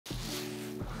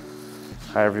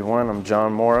Hi everyone, I'm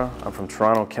John Morra. I'm from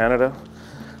Toronto, Canada.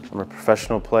 I'm a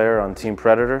professional player on Team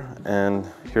Predator, and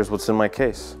here's what's in my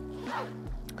case.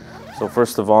 So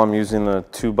first of all, I'm using the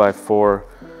 2x4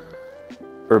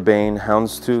 Urbane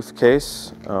houndstooth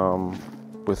case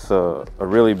with a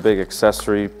really big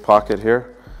accessory pocket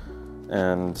here.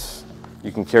 And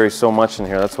you can carry so much in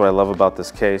here. That's what I love about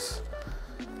this case.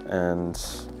 And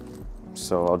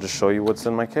so I'll just show you what's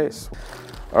in my case.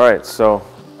 All right, so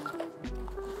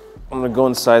I'm gonna go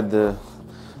inside the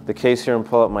case here and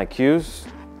pull out my cues.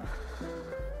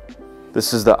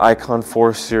 This is the Ikon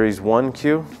 4 Series 1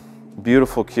 cue.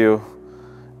 Beautiful cue.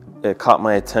 It caught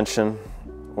my attention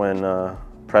when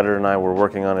Predator and I were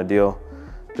working on a deal.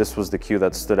 This was the cue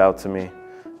that stood out to me,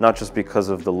 not just because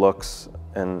of the looks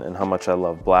and how much I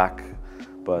love black,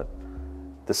 but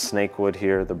the snakewood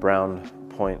here, the brown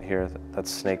point here,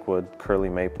 that's snakewood, curly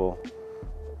maple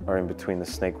are in between the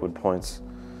snakewood points.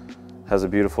 Has a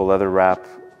beautiful leather wrap,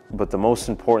 but the most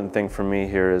important thing for me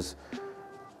here is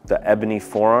the ebony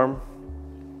forearm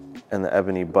and the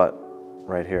ebony butt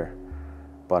right here,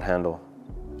 butt handle.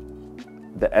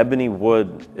 The ebony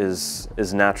wood is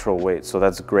natural weight, so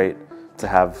that's great to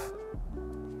have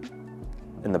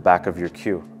in the back of your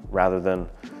cue, rather than,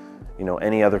 you know,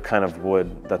 any other kind of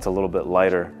wood that's a little bit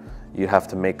lighter. You have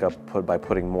to make up by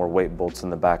putting more weight bolts in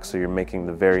the back, so you're making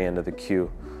the very end of the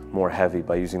cue more heavy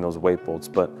by using those weight bolts.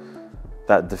 But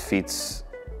that defeats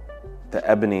the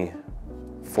ebony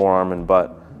forearm and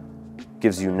butt,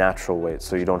 gives you natural weight,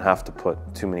 so you don't have to put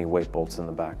too many weight bolts in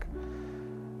the back.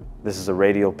 This is a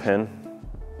radial pin,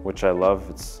 which I love.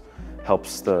 It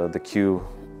helps the cue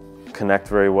connect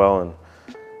very well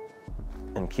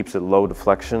and keeps it low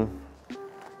deflection.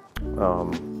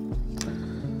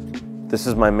 This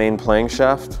is my main playing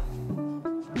shaft.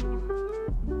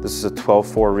 This is a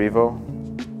 12-4 Revo,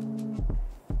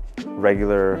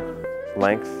 regular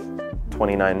length,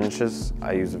 29 inches.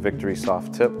 I use a Victory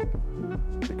soft tip.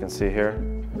 As you can see here,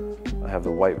 I have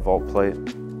the white vault plate.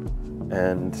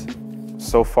 And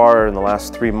so far in the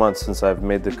last 3 months since I've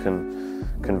made the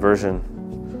conversion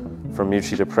from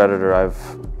Mucci to Predator, I've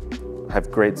had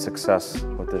great success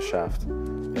with this shaft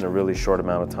in a really short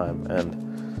amount of time.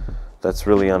 And that's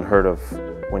really unheard of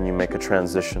when you make a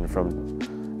transition from,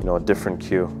 you know, a different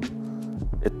cue.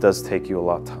 It does take you a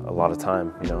lot of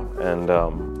time, you know, and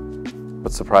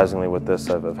but surprisingly with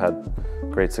this, I've had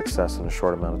great success in a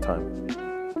short amount of time.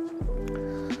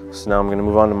 So now I'm going to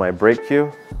move on to my break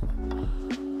cue.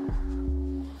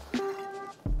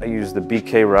 I use the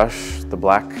BK Rush, the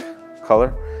black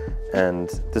color, and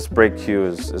this break cue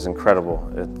is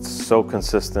incredible. It's so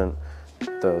consistent,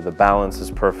 the balance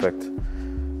is perfect.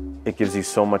 It gives you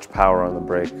so much power on the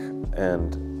break,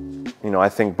 and you know, I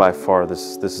think by far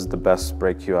this is the best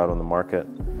break cue out on the market.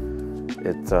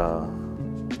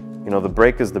 You know, the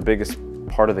break is the biggest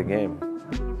part of the game.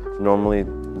 Normally,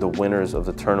 the winners of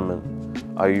the tournament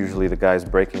are usually the guys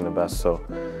breaking the best, so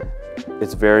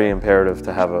it's very imperative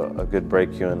to have a good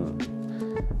break cue, and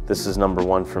this is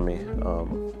 #1 for me.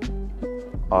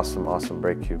 Awesome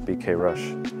break cue, BK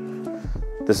Rush.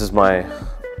 This is my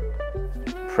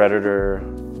Predator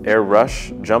Air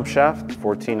Rush jump shaft,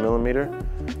 14mm,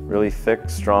 really thick,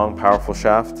 strong, powerful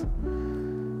shaft.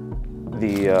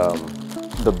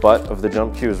 The butt of the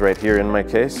jump cue is right here in my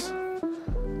case.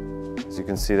 As you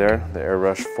can see there, the Air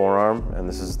Rush forearm, and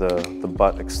this is the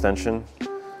butt extension.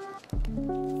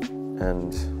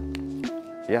 And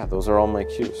yeah, those are all my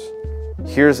cues.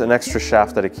 Here's an extra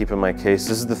shaft that I keep in my case.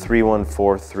 This is the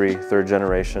 3143 3rd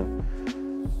generation.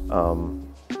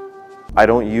 I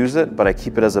don't use it, but I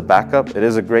keep it as a backup. It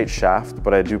is a great shaft,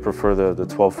 but I do prefer the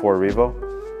 12-4 Revo.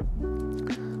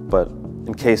 But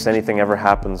in case anything ever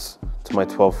happens to my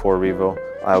 12-4 Revo,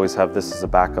 I always have this as a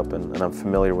backup, and I'm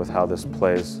familiar with how this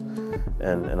plays,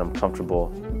 and I'm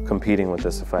comfortable competing with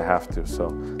this if I have to. So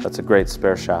that's a great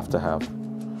spare shaft to have.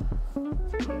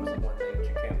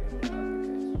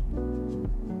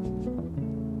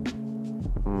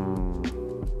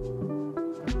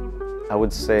 I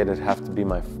would say it'd have to be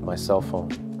my cell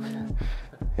phone.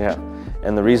 Yeah,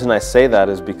 and the reason I say that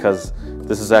is because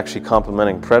this is actually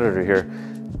complimenting Predator here.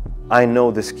 I know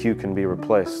this cue can be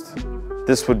replaced.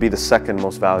 This would be the second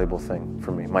most valuable thing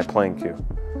for me, my playing cue,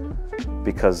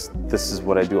 because this is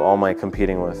what I do all my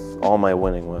competing with, all my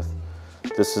winning with.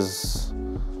 This is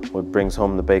what brings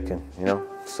home the bacon, you know?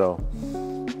 So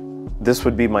this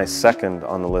would be my second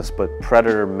on the list, but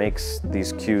Predator makes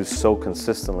these cues so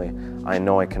consistently, I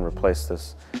know I can replace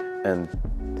this. And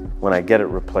when I get it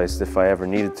replaced, if I ever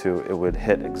needed to, it would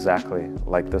hit exactly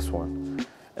like this one.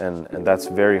 And that's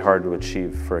very hard to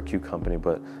achieve for a cue company,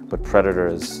 but Predator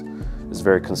is is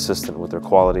very consistent with their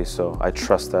quality, so I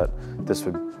trust that this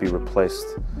would be replaced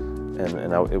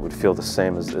and it would feel the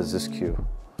same as this cue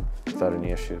without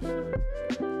any issues.